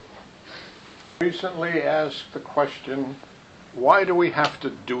Recently asked the question, why do we have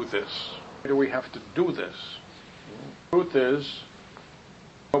to do this? Why do we have to do this? The truth is,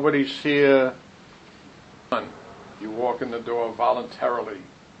 nobody's here. You walk in the door voluntarily.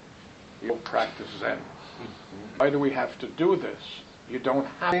 You don't practice Zen. Why do we have to do this? You don't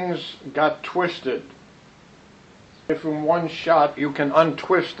have. Things got twisted. If in one shot you can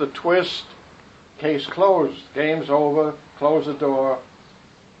untwist the twist, case closed, game's over, close the door,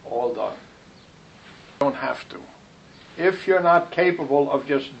 all done. You don't have to. If you're not capable of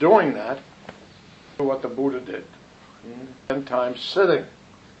just doing that, do what the Buddha did. 10 times sitting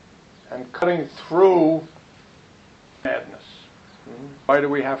and cutting through madness. Why do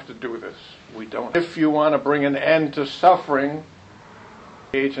we have to do this? We don't. If you want to bring an end to suffering,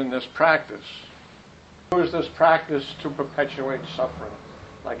 engage in this practice. Use this practice to perpetuate suffering,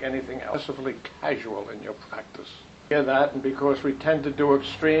 like anything else. Excessively casual in your practice. Hear that, and because we tend to do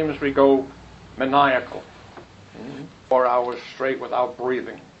extremes, we go maniacal. 4 hours straight without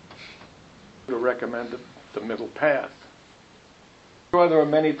breathing. We recommend the middle path. Sure, there are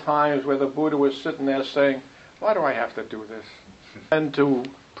many times where the Buddha was sitting there saying, why do I have to do this? And to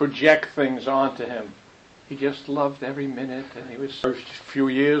project things onto him. He just loved every minute, and the first few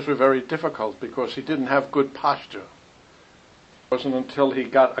years were very difficult because he didn't have good posture. It wasn't until he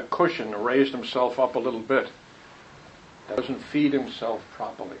got a cushion and raised himself up a little bit that he doesn't feed himself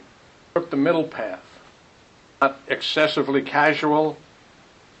properly. He took the middle path. Not excessively casual,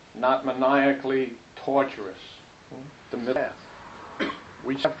 not maniacally torturous. The middle path.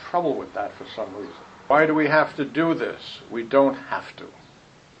 We have trouble with that for some reason. Why do we have to do this? We don't have to.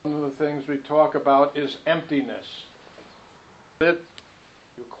 One of the things we talk about is emptiness. You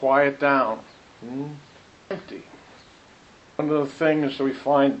quiet down. Empty. One of the things that we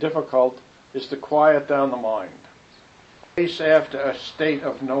find difficult is to quiet down the mind. Chase after a state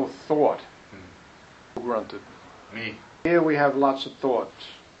of no thought. Who grunted? Me. Here we have lots of thoughts.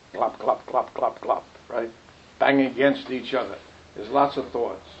 Glop, glop, glop, glop, glop, right? Banging against each other. There's lots of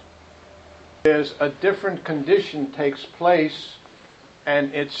thoughts. There's a different condition takes place,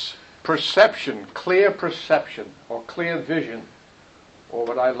 and it's perception, clear perception, or clear vision, or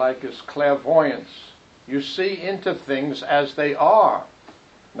what I like is clairvoyance. You see into things as they are,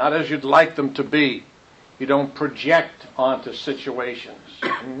 not as you'd like them to be. You don't project onto situations.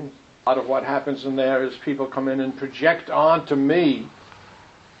 A lot of what happens in there is people come in and project onto me,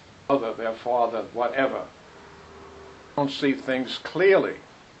 mother, their father, whatever. Don't see things clearly.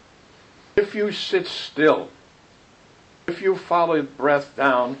 If you sit still, if you follow the breath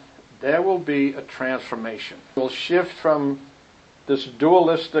down, there will be a transformation. You'll shift from this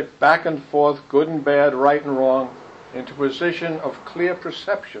dualistic back and forth, good and bad, right and wrong, into a position of clear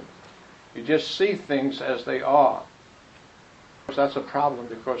perception. You just see things as they are. That's a problem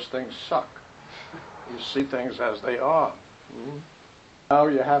because things suck. You see things as they are. Now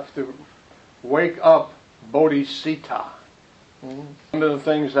you have to wake up bodhisattva. One of the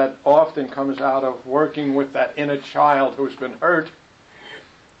things that often comes out of working with that inner child who's been hurt,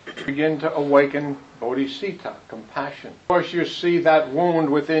 begin to awaken bodhisattva, compassion. Of course, you see that wound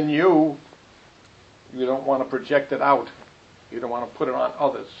within you, you don't want to project it out. You don't want to put it on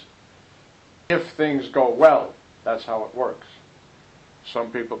others. If things go well, that's how it works.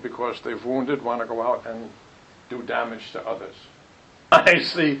 Some people, because they've wounded, want to go out and do damage to others. I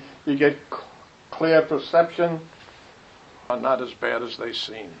see you get clear perception, are not as bad as they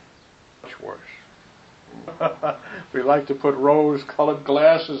seem. Much worse. We like to put rose-colored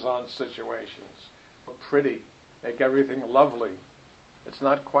glasses on situations. Look pretty. Make everything lovely. It's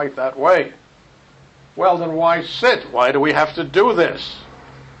not quite that way. Well, then why sit? Why do we have to do this?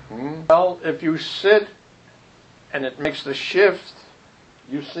 Well, if you sit and it makes the shift,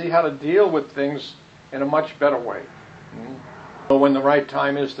 you see how to deal with things in a much better way. You know when the right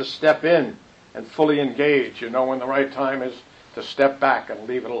time is to step in and fully engage. You know when the right time is to step back and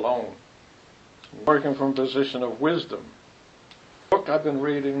leave it alone. Working from a position of wisdom. The book I've been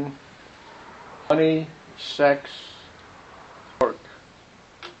reading, Money, Sex, Work,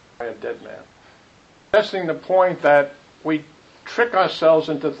 by a dead man. Testing the point that we trick ourselves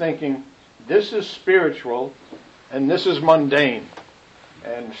into thinking this is spiritual and this is mundane.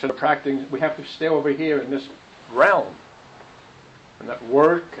 And instead of practicing, we have to stay over here in this realm. And that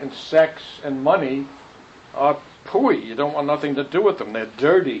work and sex and money are pooey. You don't want nothing to do with them. They're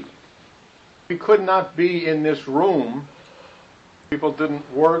dirty. We could not be in this room if people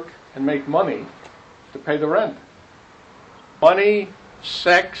didn't work and make money to pay the rent. Money,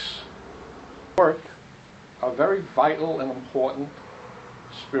 sex, work are very vital and important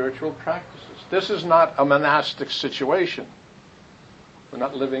spiritual practices. This is not a monastic situation. We're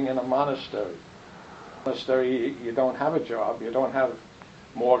not living in a monastery. monastery, you don't have a job, you don't have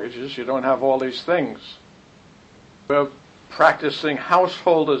mortgages, you don't have all these things. We're practicing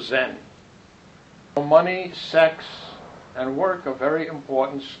householder Zen. Money, sex, and work are very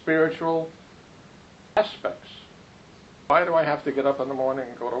important spiritual aspects. Why do I have to get up in the morning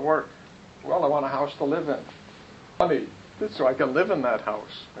and go to work? Well, I want a house to live in. Money, so I can live in that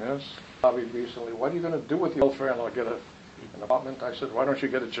house. Yes. Bobby recently, what are you going to do with your welfare? And I'll get an apartment. I said, why don't you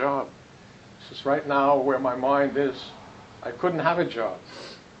get a job? He says, right now, where my mind is, I couldn't have a job.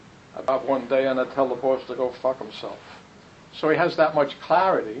 About one day, and I tell the boss to go fuck himself. So he has that much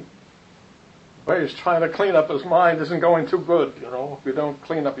clarity. But he's trying to clean up his mind isn't going too good, you know. If you don't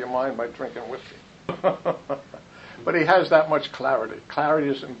clean up your mind by drinking whiskey. But he has that much clarity. Clarity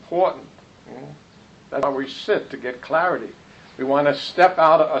is important. That's why we sit, to get clarity. We want to step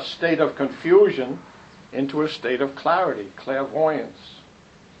out of a state of confusion into a state of clarity, clairvoyance.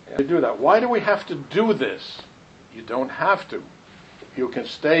 To do that. Why do we have to do this? You don't have to. You can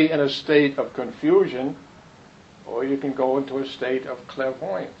stay in a state of confusion, or you can go into a state of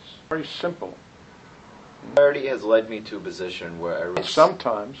clairvoyance. Very simple. Clarity has led me to a position where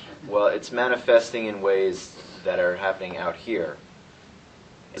sometimes, well, it's manifesting in ways that are happening out here.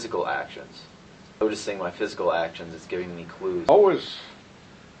 Physical actions. Noticing my physical actions is giving me clues. Always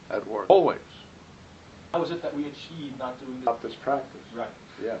at work. Always. How is it that we achieve not doing this? Stop this practice. Right.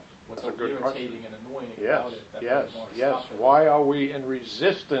 Yes. What's That's so a good irritating question. and annoying Yes. about it that Yes. we want to Yes. stop it? Why are we in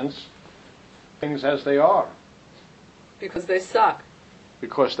resistance to things as they are? Because they suck.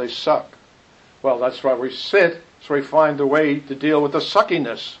 Because they suck. Well, that's why we sit, so we find a way to deal with the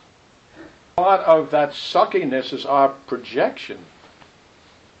suckiness. Part of that suckiness is our projection.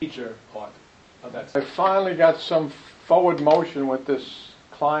 Major part of that. I finally got some forward motion with this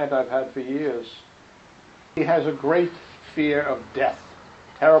client I've had for years. He has a great fear of death,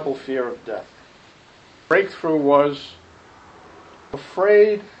 terrible fear of death. Breakthrough was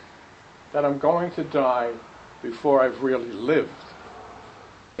afraid that I'm going to die before I've really lived.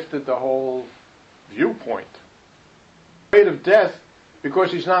 Shifted the whole viewpoint. Afraid of death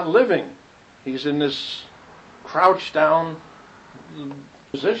because he's not living. He's in this crouched down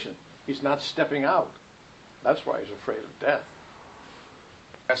position. He's not stepping out. That's why he's afraid of death.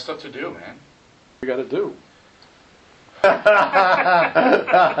 That's stuff to do, man. You got to do. I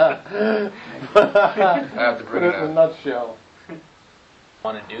have to Put bring it it in a up. nutshell. I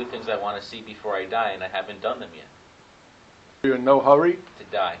want to do things I want to see before I die, and I haven't done them yet. You're in no hurry. To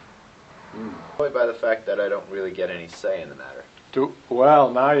die. Annoyed by the fact that I don't really get any say in the matter.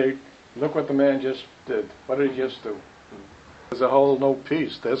 Well, now you look what the man just did. What did he just do? There's a whole no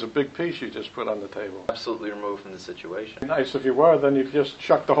piece. There's a big piece you just put on the table. Absolutely removed from the situation. Nice if you were, then you'd just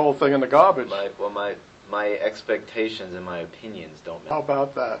chuck the whole thing in the garbage. My expectations and my opinions don't How matter.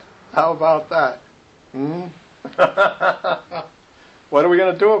 about that? How about that? What are we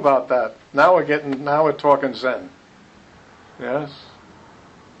going to do about that? Now we're talking Zen. Yes?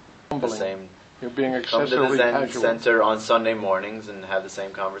 The Humbling. same. You're being Come to the excessively Zen casual. Center on Sunday mornings and have the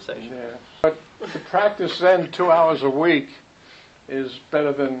same conversation. Yeah. But to practice Zen 2 hours a week is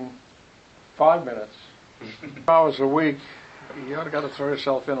better than 5 minutes. 2 hours a week, you got to throw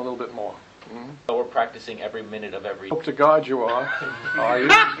yourself in a little bit more. So we're practicing every minute of every... Hope to God you are. Are you?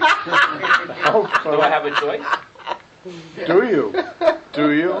 Hope so. Do I have a choice? Do you?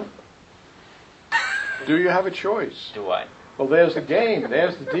 Do you? Do you have a choice? Do I? Well, there's the game.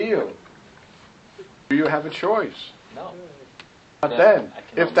 There's the deal. Do you have a choice? No. But No, then, I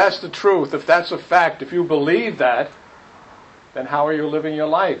can if only- that's the truth, if that's a fact, if you believe that, then how are you living your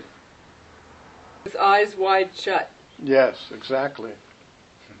life? With eyes wide shut. Yes, exactly.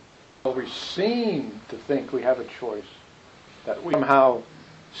 Well, we seem to think we have a choice, that we somehow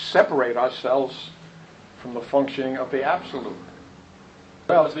separate ourselves from the functioning of the Absolute.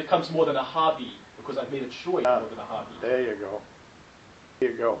 Because it becomes more than a hobby, because I've made a choice more than a hobby. There you go.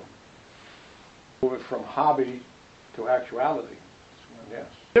 There you go. Move it from hobby to actuality. Yes.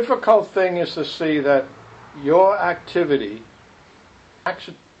 Difficult thing is to see that your activity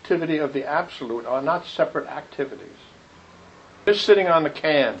of the Absolute are not separate activities. Just sitting on the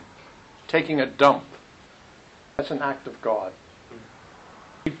can, taking a dump, that's an act of God.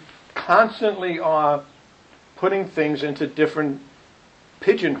 We constantly are putting things into different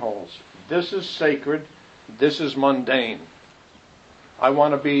pigeonholes. This is sacred, this is mundane. I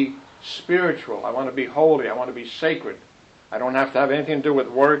want to be spiritual, I want to be holy, I want to be sacred. I don't have to have anything to do with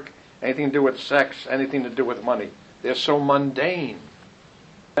work, anything to do with sex, anything to do with money. They're so mundane.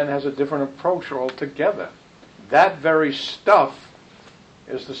 And has a different approach altogether. That very stuff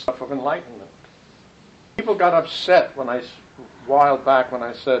is the stuff of enlightenment. People got upset when a while back when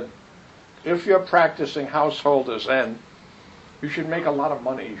I said, if you're practicing householder Zen, you should make a lot of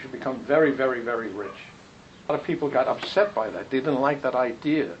money. You should become very, very, very rich. A lot of people got upset by that. They didn't like that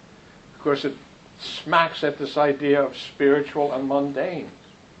idea because it smacks at this idea of spiritual and mundane.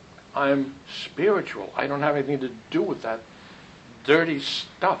 I'm spiritual. I don't have anything to do with that dirty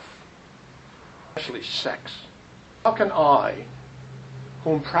stuff, especially sex. How can I,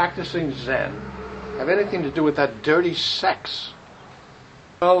 who am practicing Zen, have anything to do with that dirty sex?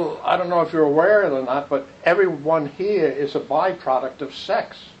 Well, I don't know if you're aware of it or not, but everyone here is a byproduct of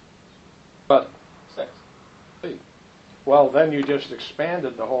sex. But, Sex. well, then you just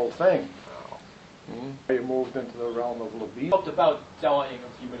expanded the whole thing. You moved into the realm of We libido. talked about dying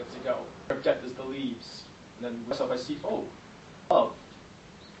a few minutes ago. Our death is the leaves. And then myself, I see, oh, love,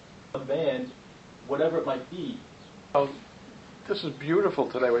 a band, whatever it might be. Oh, this is beautiful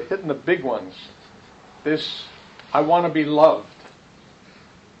today. We're hitting the big ones. This, I want to be loved.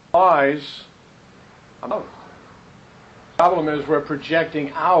 Eyes, I'm loved. The problem is we're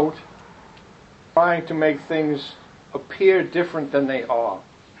projecting out, trying to make things appear different than they are.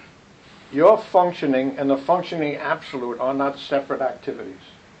 Your functioning and the functioning absolute are not separate activities.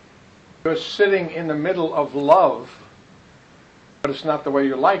 You're sitting in the middle of love, but it's not the way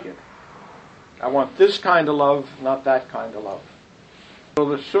you like it. I want this kind of love, not that kind of love.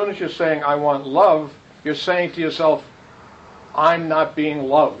 So as soon as you're saying, I want love, you're saying to yourself, I'm not being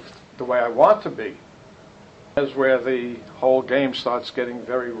loved the way I want to be. That's where the whole game starts getting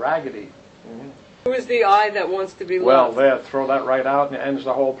very raggedy. Who is the I that wants to be Well, loved? there, throw that right out and it ends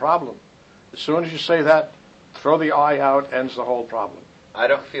the whole problem. As soon as you say that, throw the I out, ends the whole problem. I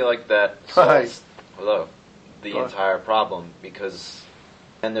don't feel like that Right. solves the Go ahead. entire problem, because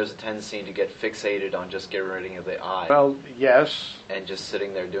then there's a tendency to get fixated on just getting rid of the I Well, yes, and just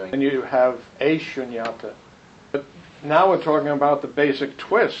sitting there doing. and you have a shunyata. But now we're talking about the basic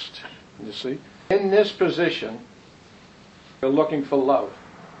twist, you see. In this position, you're looking for love.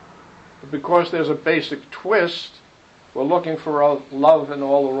 But because there's a basic twist, we're looking for love in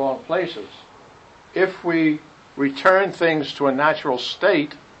all the wrong places. If we return things to a natural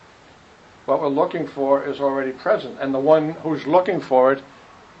state, what we're looking for is already present, and the one who's looking for it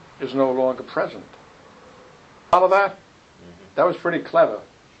is no longer present. Follow that? That was pretty clever.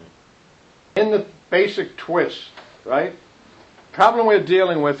 In the basic twist, right? The problem we're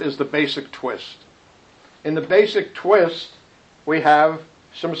dealing with is the basic twist. In the basic twist, we have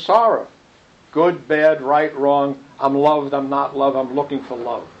samsara. Good, bad, right, wrong. I'm loved, I'm not loved, I'm looking for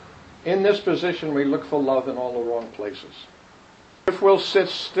love. In this position, we look for love in all the wrong places. If we'll sit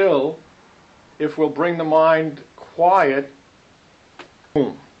still, if we'll bring the mind quiet,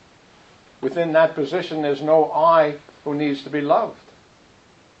 boom. Within that position, there's no I who needs to be loved.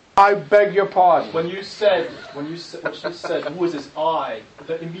 I beg your pardon. When you said, who is this I?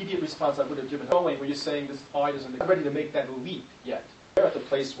 The immediate response I would have given, knowing when you're saying this I isn't ready to make that leap yet. We're at the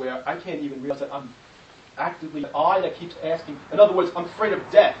place where I can't even realize that I'm actively the I that keeps asking. In other words, I'm afraid of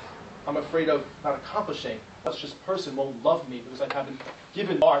death. I'm afraid of not accomplishing. Such just person won't love me because I haven't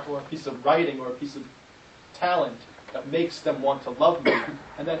given art or a piece of writing or a piece of talent that makes them want to love me.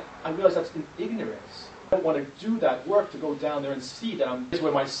 And then I realize that's in ignorance. I don't want to do that work to go down there and see that is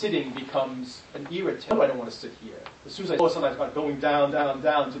where my sitting becomes an irritant. I don't want to sit here. As soon as I know something, I start going down, down,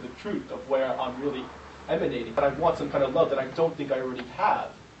 down to the truth of where I'm really emanating. But I want some kind of love that I don't think I already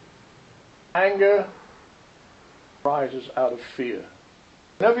have. Anger rises out of fear.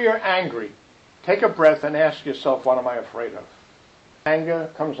 Whenever you're angry, take a breath and ask yourself, what am I afraid of? Anger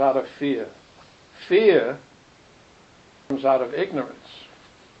comes out of fear. Fear comes out of ignorance.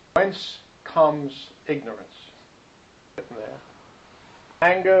 Whence comes ignorance? Sitting there.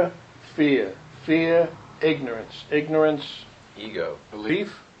 Anger, fear. Fear, ignorance. Ignorance, Ego.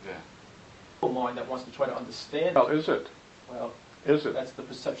 belief. Yeah. Mind that wants to try to understand. Well, is it? Well, Is it? that's the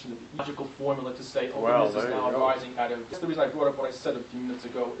perception of the logical formula to say, oh, Well, this is there now you go. arising out of. That's the reason I brought up what I said a few minutes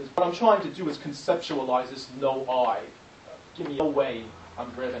ago. Is what I'm trying to do is conceptualize this no I. Give me no way I'm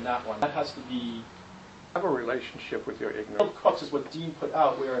greater than that one. That has to be. Have a relationship with your The ignorance. crux is what Dean put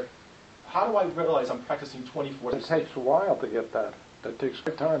out, where how do I realize I'm practicing 24/7? It takes a while to get that. That takes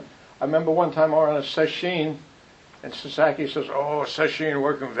good time. I remember one time I was on a sesshin, and Sasaki says, oh, sesshin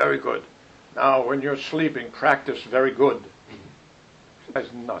working very good. Now, when you're sleeping, practice very good.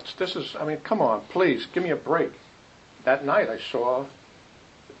 That's nuts. This is, I mean, come on, please, give me a break. That night I saw,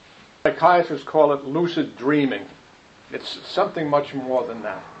 psychiatrists call it lucid dreaming. It's something much more than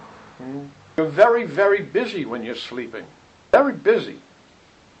that. You're very, very busy when you're sleeping. Very busy.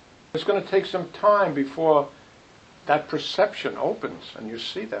 It's going to take some time before that perception opens, and you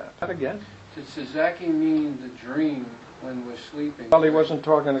see that. That again. Did Sasaki mean the dream when we're sleeping. Well, he wasn't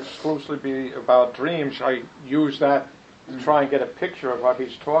talking exclusively about dreams. I use that to try and get a picture of what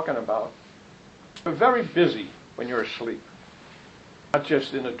he's talking about. You're very busy when you're asleep, not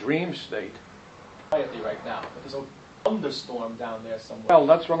just in a dream state. Quietly right now, but there's a thunderstorm down there somewhere. Well,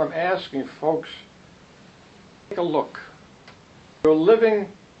 that's what I'm asking, folks. Take a look. You're living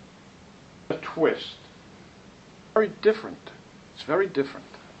a twist. Very different. It's very different.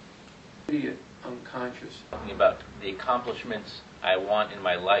 Immediate unconscious. Talking about the accomplishments I want in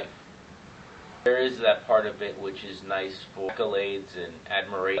my life. There is that part of it which is nice for accolades and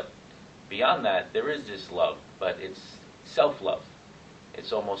admiration. Beyond that, there is this love, but it's self-love.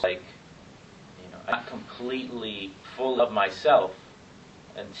 It's almost like, I'm not completely full of myself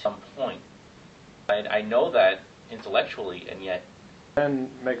at some point. I know that intellectually, and yet...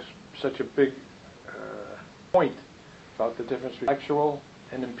 Ben makes such a big point about the difference between intellectual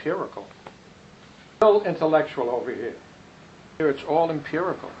and empirical. Still intellectual over here. Here it's all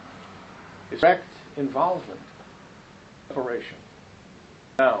empirical. It's direct involvement, separation.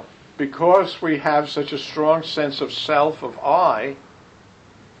 Now, because we have such a strong sense of self, of I,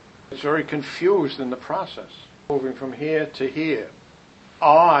 it's very confused in the process. Moving from here to here.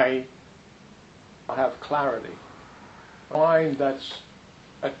 I have clarity. A mind that's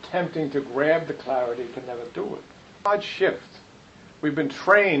attempting to grab the clarity can never do it. Odd shift. We've been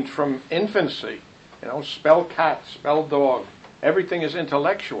trained from infancy. Spell cat, spell dog. Everything is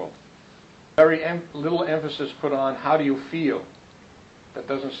intellectual. Very little emphasis put on how do you feel. That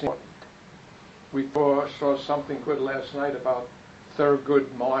doesn't seem important. We saw something good last night about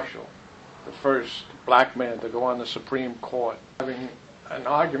Thurgood Marshall, the first black man to go on the Supreme Court, having an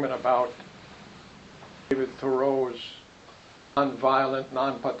argument about David Thoreau's nonviolent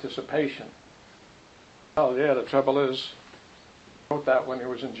non-participation. Oh yeah, the trouble is, he wrote that when he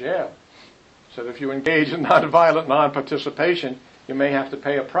was in jail. Said if you engage in nonviolent non-participation, you may have to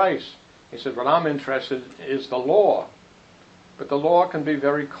pay a price. He said, what I'm interested in is the law. But the law can be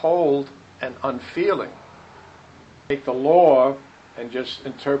very cold and unfeeling. Take the law and just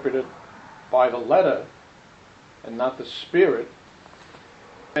interpret it by the letter and not the spirit.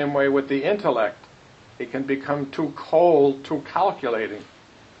 Same way with the intellect. It can become too cold, too calculating,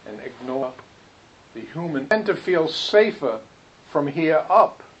 and ignore the human. We tend to feel safer from here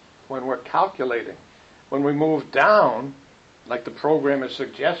up when we're calculating. When we move down, like the program is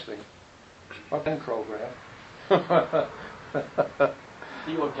suggesting, what program? The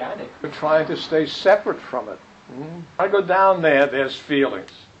organic. We're trying to stay separate from it. I go down there, there's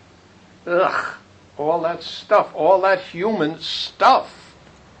feelings. Ugh, all that stuff, all that human stuff.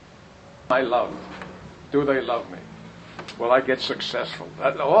 I love. Do they love me? Will I get successful?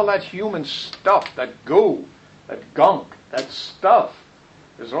 All that human stuff, that goo, that gunk, that stuff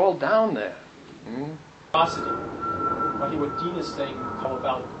is all down there. Curiosity. I hear what Dean is saying come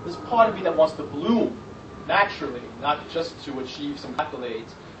about. There's part of me that wants to bloom naturally, not just to achieve some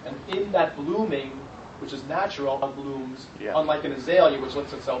accolades. And in that blooming, which is natural, blooms, unlike an azalea, which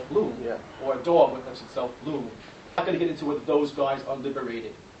lets itself bloom, or a dog, which lets itself bloom. I'm not going to get into whether those guys are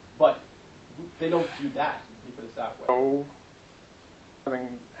liberated, but they don't do that. Let me put it that way. So,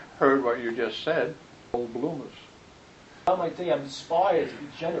 having heard what you just said, old bloomers. On my day, I'm inspired to be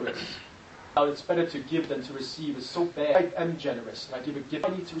generous. Now, it's better to give than to receive. It's so bad. I am generous. And I give a gift.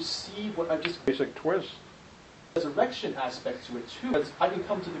 I need to receive what I just... Basic twist. Resurrection aspect to it, too. Because I can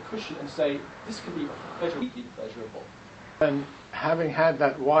come to the cushion and say, this can be pleasurable. And having had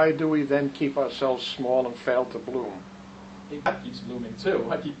that, why do we then keep ourselves small and fail to bloom? That keeps blooming,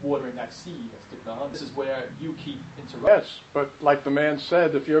 too. I keep watering that seed. This is where you keep interrupting. Yes, but like the man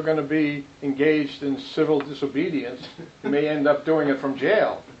said, if you're going to be engaged in civil disobedience, you may end up doing it from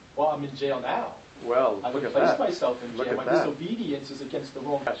jail. Well, I'm in jail now. Well, I look would at place that. myself in Look jail. at My that. disobedience is against the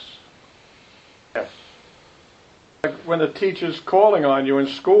wrong. Yes. Yes. Like when the teacher's calling on you in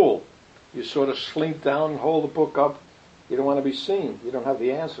school, you sort of slink down and hold the book up. You don't want to be seen. You don't have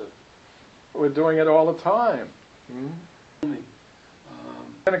the answer. We're doing it all the time. I'm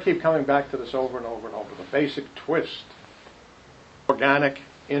going to keep coming back to this over and over and over. The basic twist. Organic,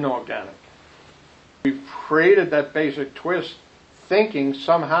 inorganic. We've created that basic twist thinking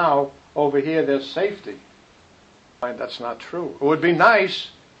somehow over here there's safety. And that's not true. It would be nice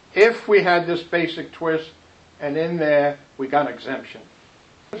if we had this basic twist and in there we got an exemption.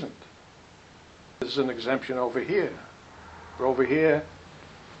 It isn't. There's an exemption over here. But over here,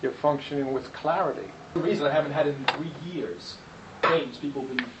 you're functioning with clarity. The reason I haven't had it in 3 years. People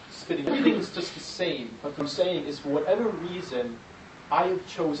have been spitting. Everything's just the same. But what I'm saying is, for whatever reason, I have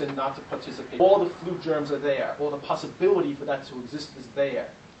chosen not to participate. All the flu germs are there. All the possibility for that to exist is there.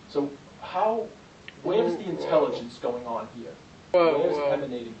 So how Where is the intelligence going on here? Whoa, Where is it whoa,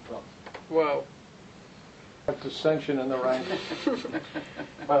 emanating from? whoa. Dissension in the ranks.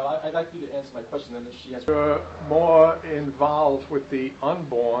 Well, I'd like you to answer my question, and if she has. You're more involved with the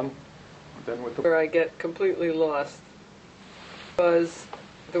unborn than with the... Where I get completely lost was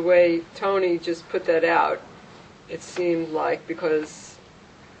the way Tony just put that out. It seemed like, because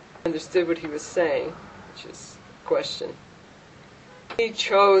I understood what he was saying, which is a question. He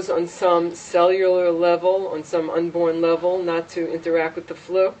chose on some cellular level, on some unborn level, not to interact with the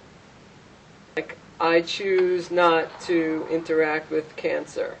flu. Like, I choose not to interact with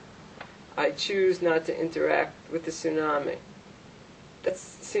cancer. I choose not to interact with the tsunami. That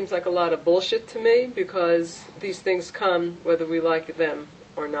seems like a lot of bullshit to me, because these things come whether we like them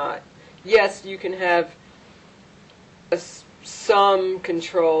or not. Yes, you can have some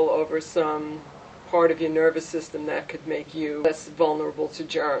control over some part of your nervous system that could make you less vulnerable to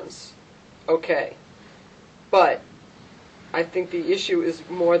germs. Okay. But I think the issue is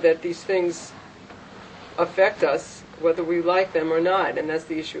more that these things affect us whether we like them or not, and that's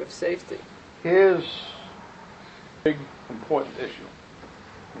the issue of safety. Here's a big, important issue.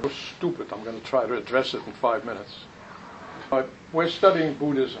 You're stupid. I'm going to try to address it in 5 minutes. But we're studying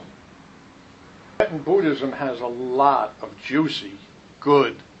Buddhism. Tibetan Buddhism has a lot of juicy,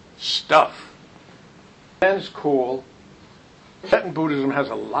 good stuff. Zen's cool. Tibetan Buddhism has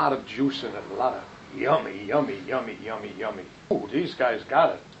a lot of juice in it, a lot of yummy, yummy, yummy, yummy, yummy. Ooh, these guys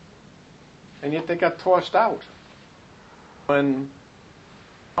got it. And yet they got tossed out. When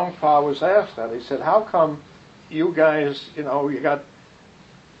Trungpa was asked that, he said, how come you guys, you got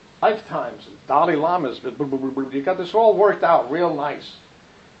lifetimes, Dalai Lamas, you got this all worked out real nice.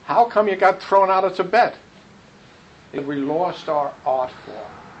 How come you got thrown out of Tibet? We lost our art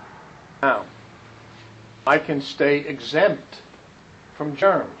form. Now, I can stay exempt from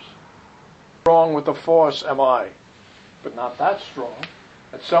germs. Strong with the force am I, but not that strong.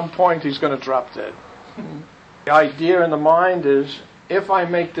 At some point he's going to drop dead. The idea in the mind is, if I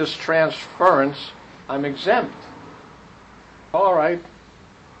make this transference, I'm exempt. All right.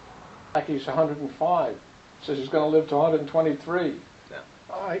 Like he's 105. Says he's going to live to 123. Yeah.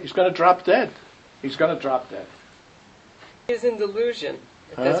 All right, he's going to drop dead. He's going to drop dead. He's in delusion.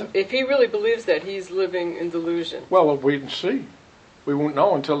 Huh? If he really believes that, he's living in delusion. Well, we'll wait and see. We won't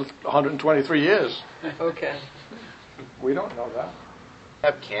know until 123 years. Okay. We don't know that.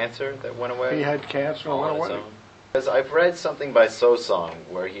 Have cancer that went away? He had cancer and all went on its away. own? Because I've read something by Sosong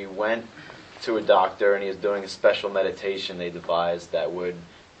where he went to a doctor and he was doing a special meditation they devised that would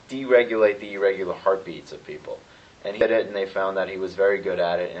deregulate the irregular heartbeats of people. And he did it, and they found that he was very good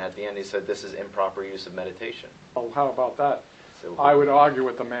at it. And at the end, he said, "This is improper use of meditation." Oh, how about that? So I would argue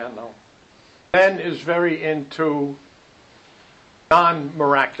with the man, though. Ben is very into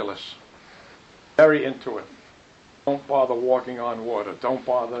non-miraculous. Very into it. Don't bother walking on water. Don't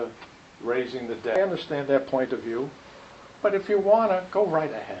bother raising the dead. I understand their point of view, but if you want to, go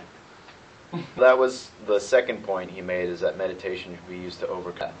right ahead. That was the second point he made, is that meditation should be used to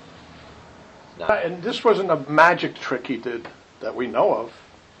overcome. And this wasn't a magic trick he did that we know of.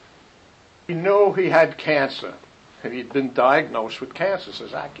 He knew he had cancer, and he'd been diagnosed with cancer,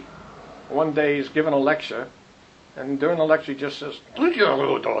 says Aki. One day he's given a lecture, and during the lecture he just says, no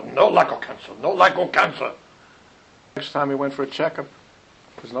lico cancer, no lico cancer. Next time he went for a checkup,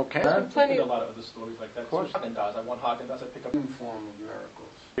 there's no cancer. There's plenty a lot of other stories like that. Of course. Haagen-Dazs. I want Haagen-Dazs. I pick up. Form of miracles.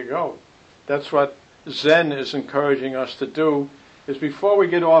 There you go. That's what Zen is encouraging us to do, is before we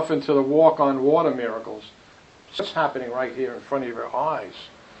get off into the walk on water miracles, what's happening right here in front of your eyes?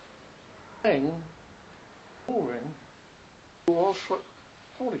 Thing, moving, also,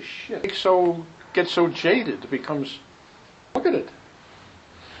 holy shit. Gets so jaded, it becomes, look at it.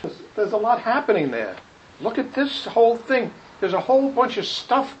 There's a lot happening there. Look at this whole thing. There's a whole bunch of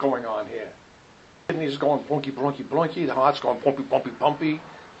stuff going on here. The kidneys going blunky, blunky, blunky. The heart's going pumpy, pumpy, pumpy.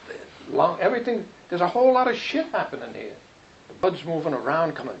 Everything. There's a whole lot of shit happening here. The blood's moving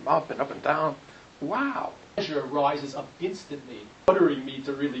around, coming up and down. Wow. Pleasure rises up instantly, ordering me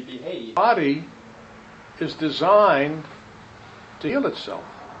to really behave. The body is designed to heal itself.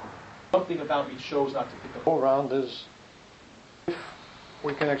 Something about me chose not to pick up. Go around is, if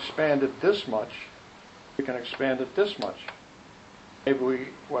we can expand it this much, we can expand it this much. Maybe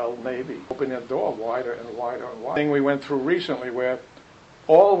open the door wider and wider and wider. Thing we went through recently where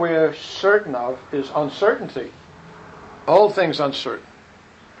all we're certain of is uncertainty. The whole thing's uncertain.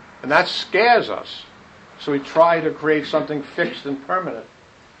 And that scares us. So we try to create something fixed and permanent.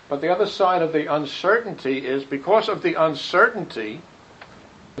 But the other side of the uncertainty is, because of the uncertainty,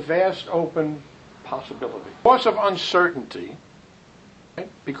 the vast open possibility. Because of uncertainty, right?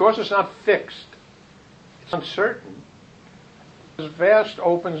 Because it's not fixed, uncertain. There's vast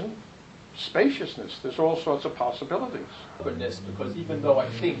open spaciousness. There's all sorts of possibilities. Because even though I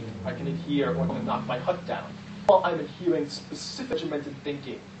think I can adhere or knock my hut down, well, I'm adhering specific regimented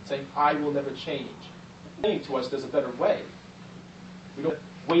thinking, saying I will never change. Saying to us there's a better way. We don't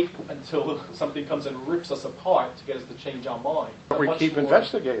wait until something comes and rips us apart to get us to change our mind. We keep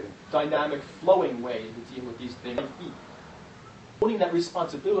investigating. Dynamic, flowing way to deal with these things. Owning that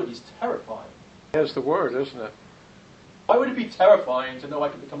responsibility is terrifying. There's the word, isn't it? Why would it be terrifying to know I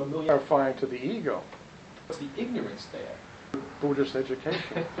can become a millionaire? Terrifying to the ego. What's the ignorance there? Buddhist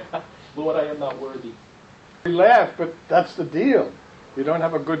education. Lord, I am not worthy. We laugh, but that's the deal. You don't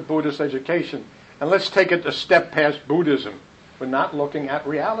have a good Buddhist education. And let's take it a step past Buddhism. We're not looking at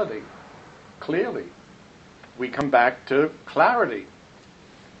reality. Clearly. We come back to clarity.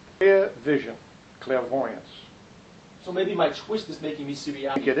 Clear vision. Clairvoyance. So maybe my twist is making me see I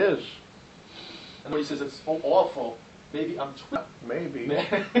reality. think it is. And when he says it's so awful, maybe I'm twisted. Maybe.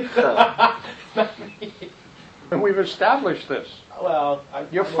 Not me. And we've established this. Well,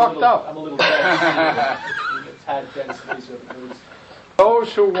 You're I'm fucked up. I'm a little dense. A tad dense.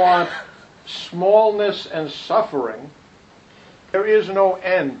 Those who want smallness and suffering, there is no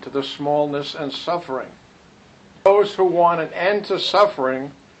end to the smallness and suffering. Those who want an end to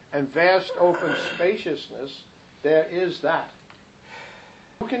suffering and vast open spaciousness, there is that.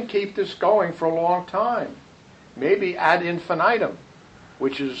 You can keep this going for a long time. Maybe ad infinitum,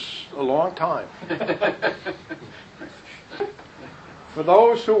 which is a long time. For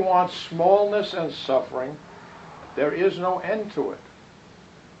those who want smallness and suffering, there is no end to it.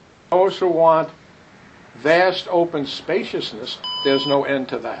 Those who want vast open spaciousness, there's no end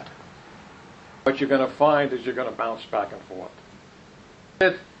to that. What you're going to find is you're going to bounce back and forth.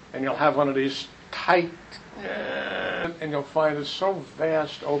 And you'll have one of these tight, and you'll find it's so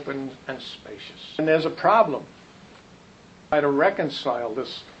vast, open, and spacious. And there's a problem. Try to reconcile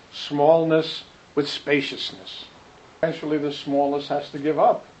this smallness with spaciousness. Eventually the smallness has to give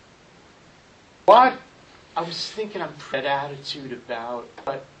up. What? I was thinking of that attitude about,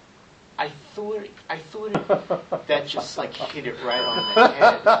 but I thought that just like hit it right on the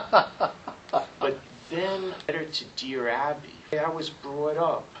head. But then, better to Dear Abby, I was brought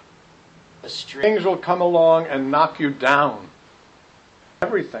up a Things will come along and knock you down.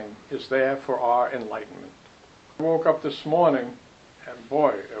 Everything is there for our enlightenment. I woke up this morning, and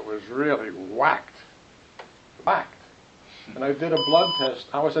boy, it was really whacked. And I did a blood test.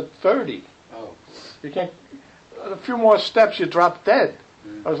 I was at 30. Oh. You can't. A few more steps, you drop dead.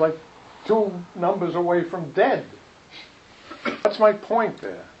 I was like 2 numbers away from dead. That's my point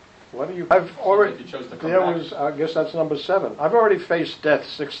there. What do you? I've already. You chose to come There back. was. I guess that's number 7. I've already faced death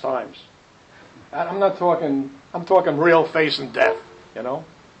 6 times. I'm not talking. I'm talking real facing death. You know.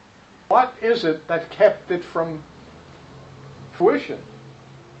 What is it that kept it from fruition?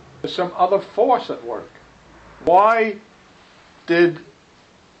 There's some other force at work. Why did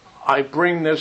I bring this